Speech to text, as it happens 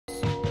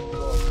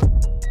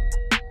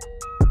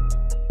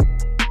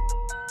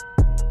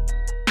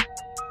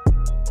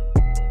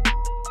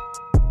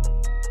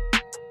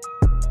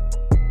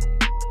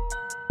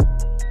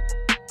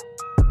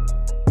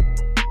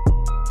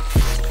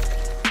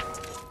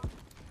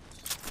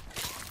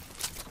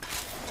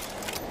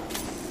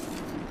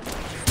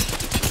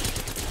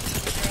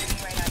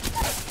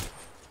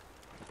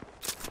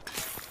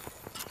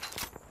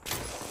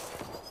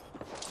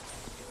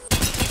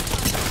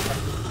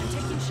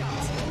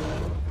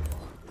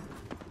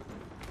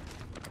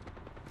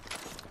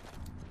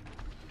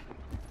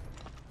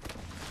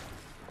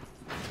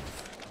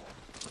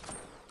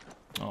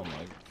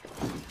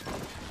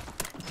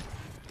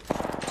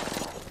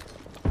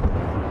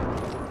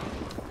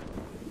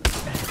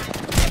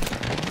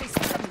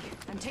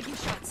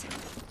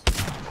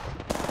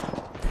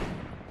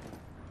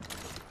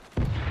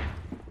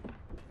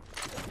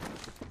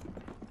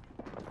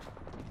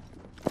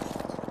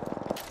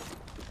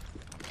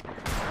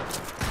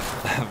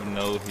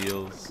no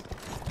heals.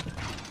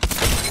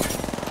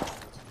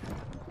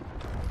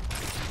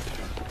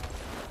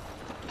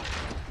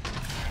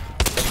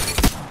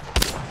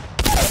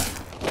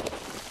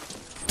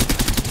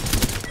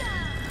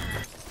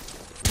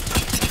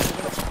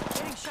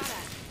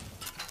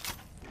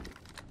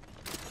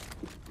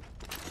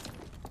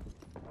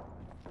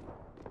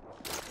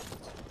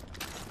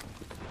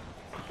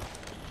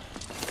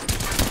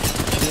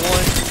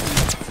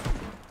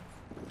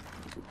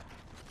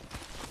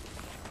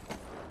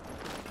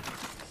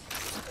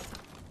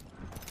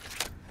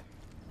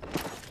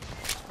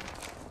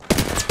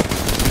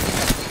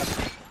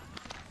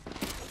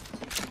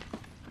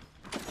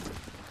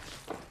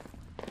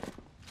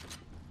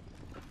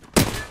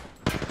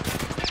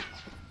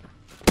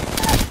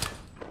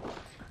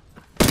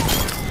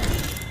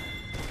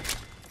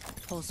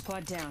 Whole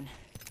squad down.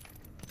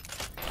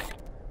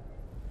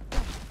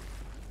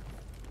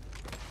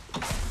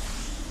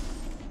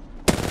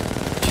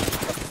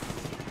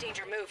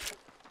 Danger, move.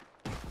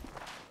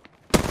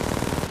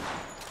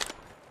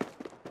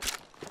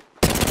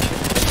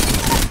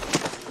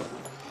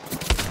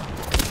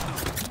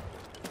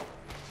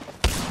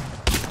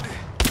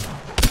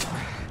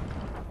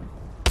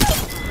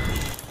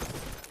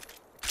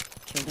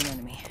 Killed an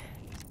enemy.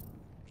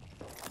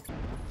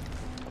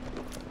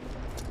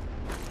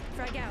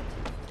 Frag out.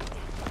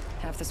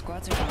 Half the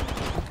squads are gone.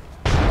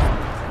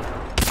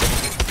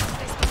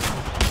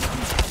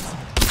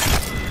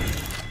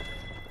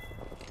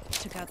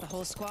 Took out the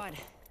whole squad.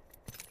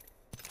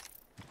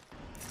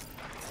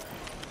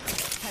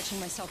 Patching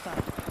myself up.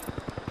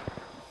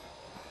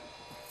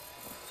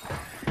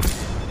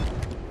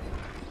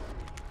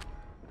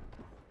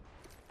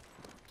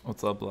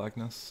 What's up,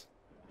 Blackness?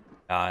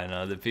 Yeah, I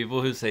know, the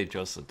people who say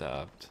just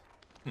adapt.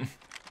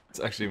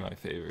 It's actually my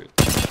favorite.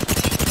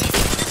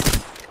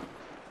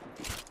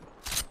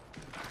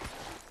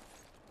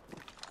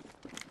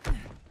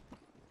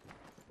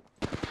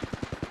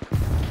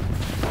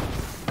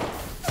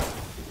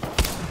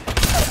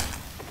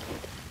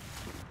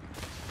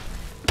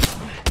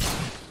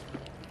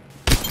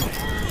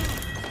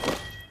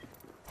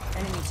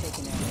 Enemy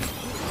taken out.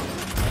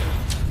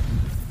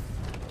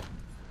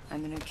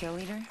 I'm the new kill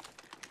leader?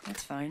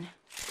 That's fine.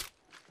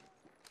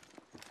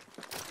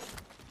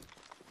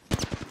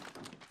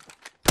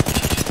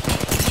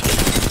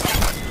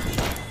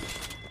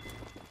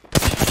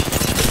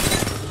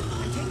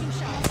 I'm taking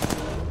shots.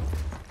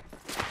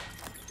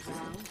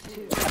 Round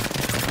 2.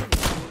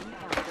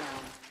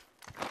 Countdown.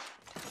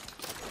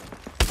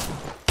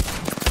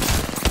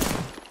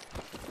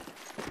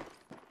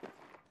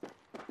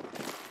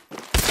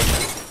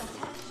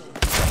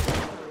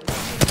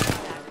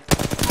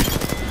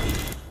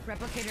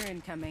 Replicator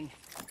incoming.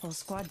 Whole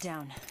squad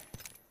down.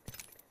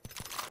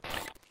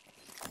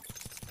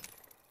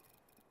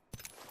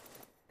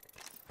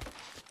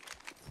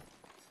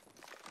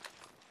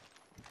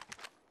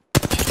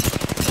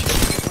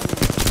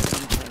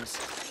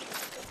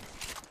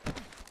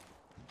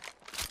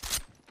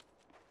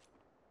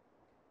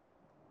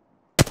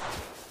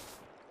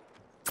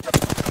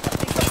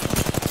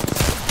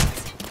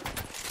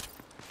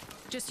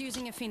 Just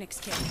using a Phoenix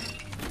kit.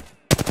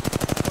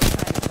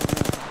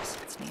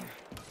 It's near.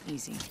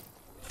 Easy.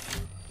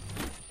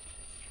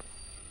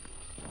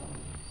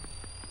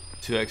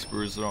 2x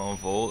bruiser on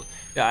Volt.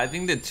 Yeah, I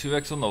think the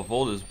 2x on the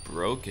Volt is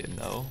broken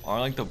though.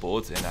 Aren't like the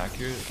bullets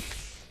inaccurate?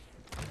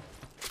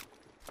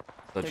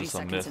 That's just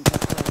a myth.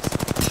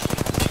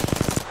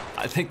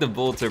 I think the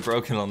bullets are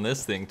broken on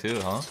this thing too,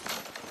 huh?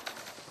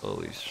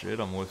 Holy shit,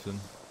 I'm whiffing.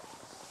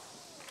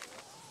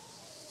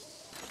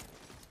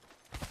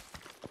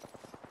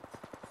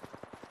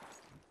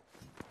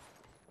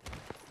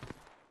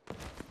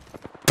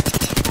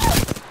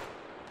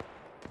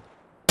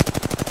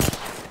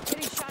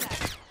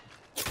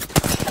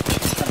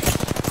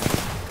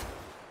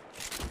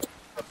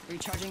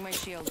 Recharging my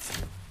shields.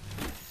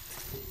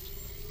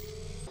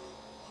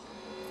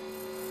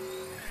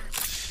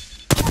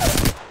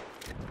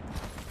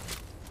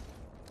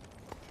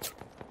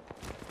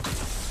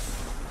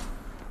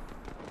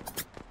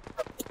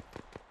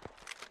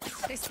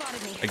 They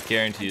spotted me. I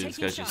guarantee you this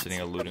guy's just sitting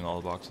there looting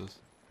all the boxes.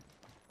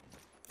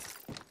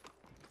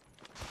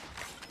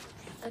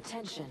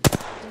 Attention,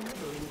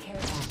 delivering care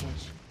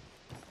package.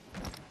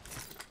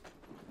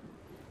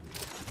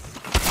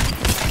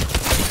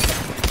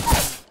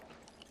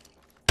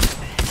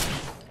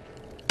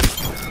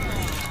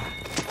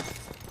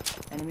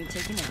 Enemy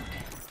taken out.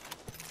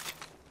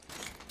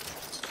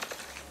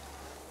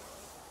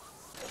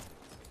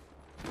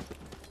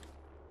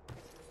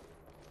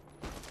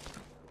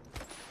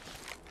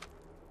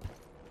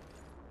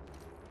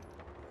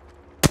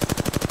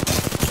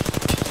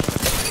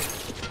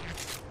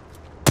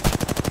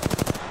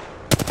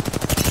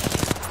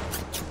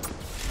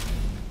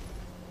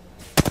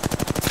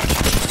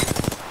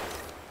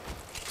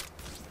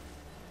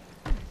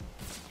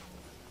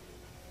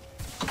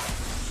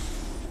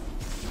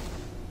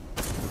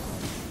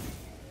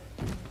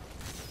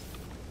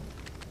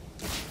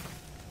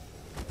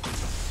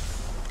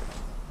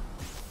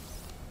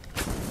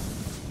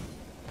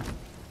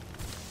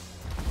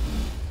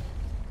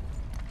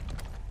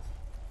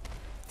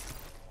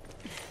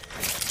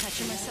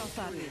 Patching myself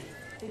up.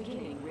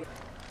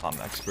 I'm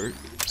an expert.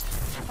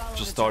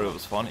 Just thought it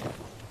was funny.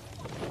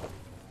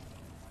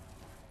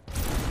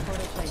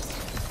 Portal placed.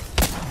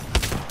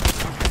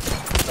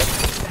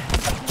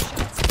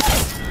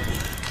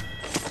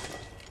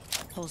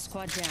 Whole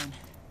squad down.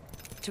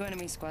 2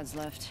 enemy squads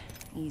left.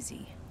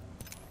 Easy.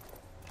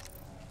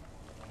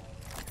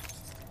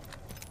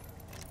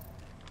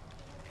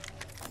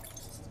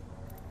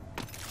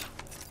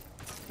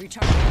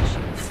 Recharge my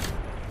shields.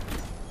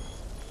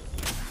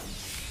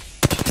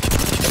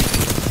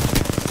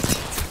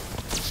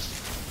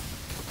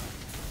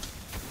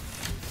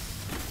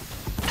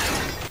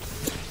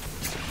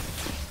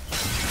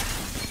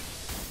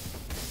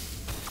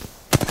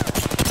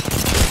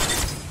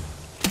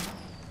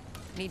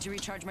 Need to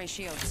recharge my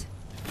shields.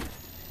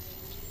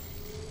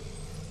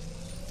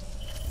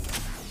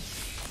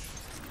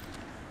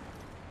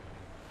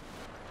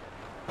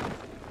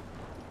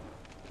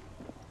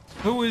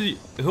 Who is you?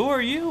 Who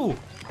are you?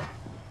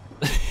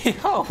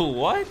 Yo,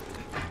 what?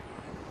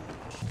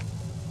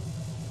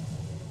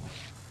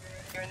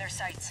 You're in their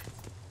sights.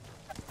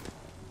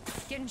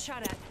 Getting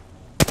shot at.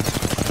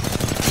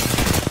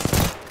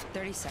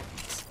 30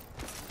 seconds.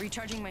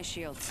 Recharging my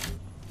shields.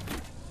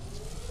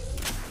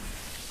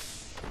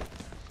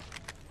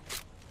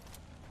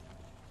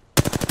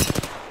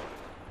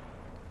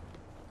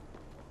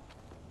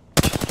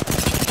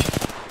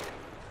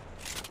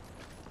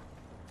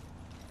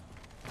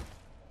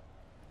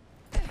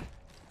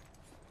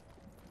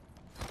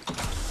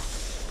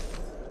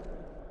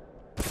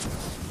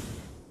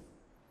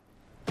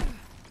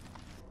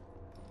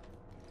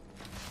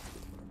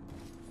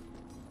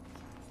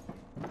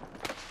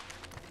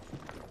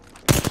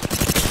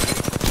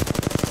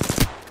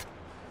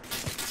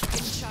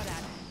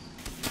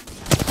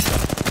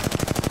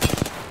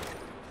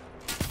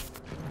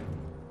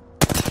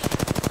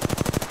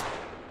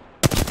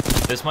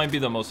 This might be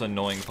the most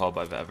annoying pub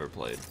I've ever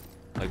played.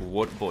 Like,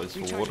 what, boys?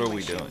 What are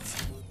we doing?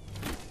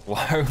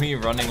 Why are we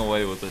running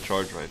away with a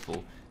charge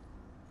rifle?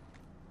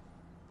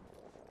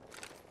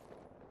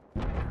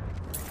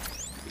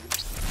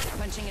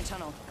 Punching a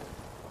tunnel.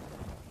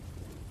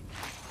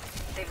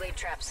 They've laid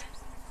traps.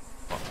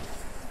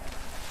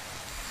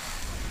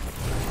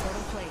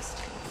 Portal placed.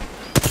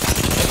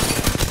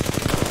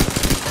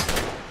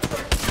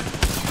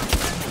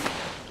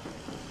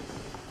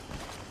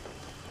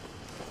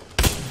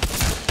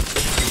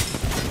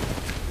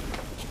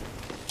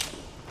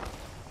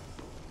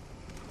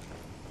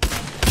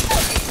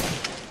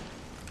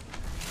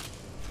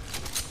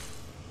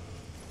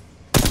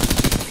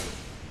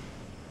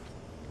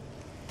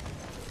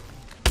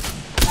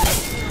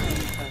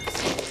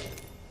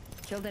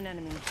 Killed an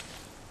enemy.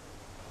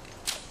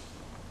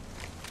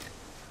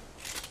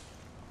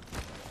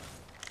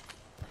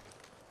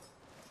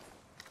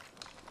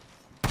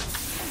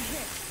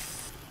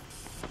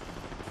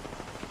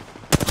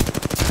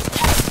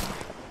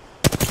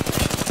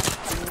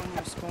 Anyone in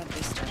your squad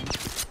this time.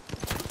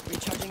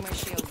 Recharging my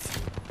shields.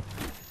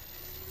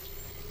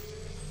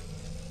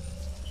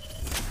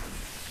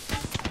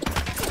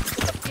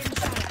 Getting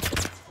shot at.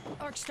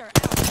 Arcstar out.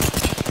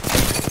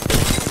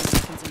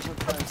 Seconds until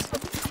close.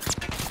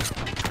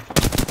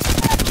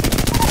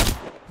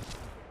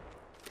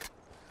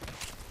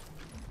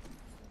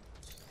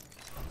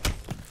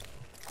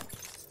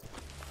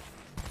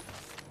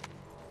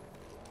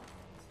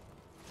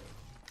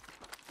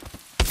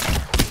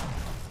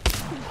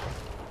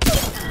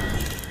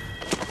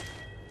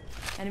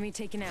 Enemy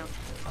taken out.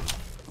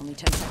 Only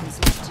 10 seconds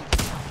left.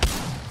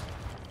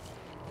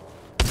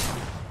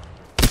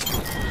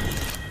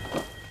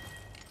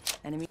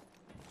 Enemy.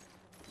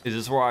 Is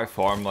this where I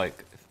farm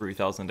like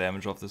 3,000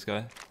 damage off this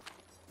guy?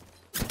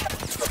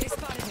 They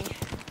spotted me.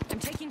 I'm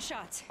taking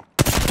shots.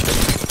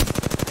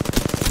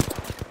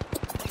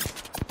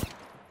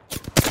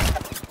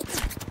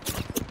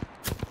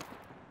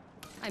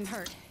 I'm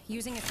hurt.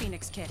 Using a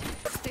Phoenix kit.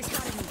 They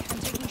spotted me. I'm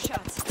taking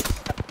shots.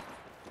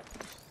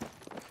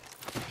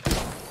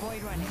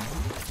 Void running.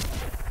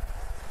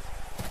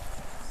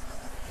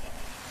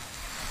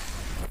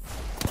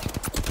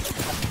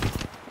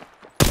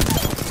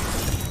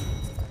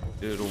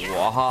 Dude,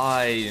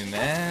 why,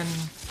 man?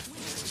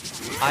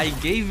 I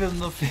gave him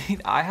the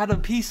I had a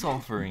peace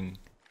offering.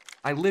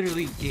 I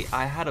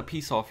had a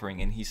peace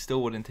offering and he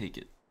still wouldn't take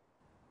it.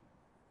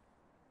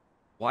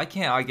 Why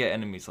can't I get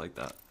enemies like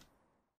that?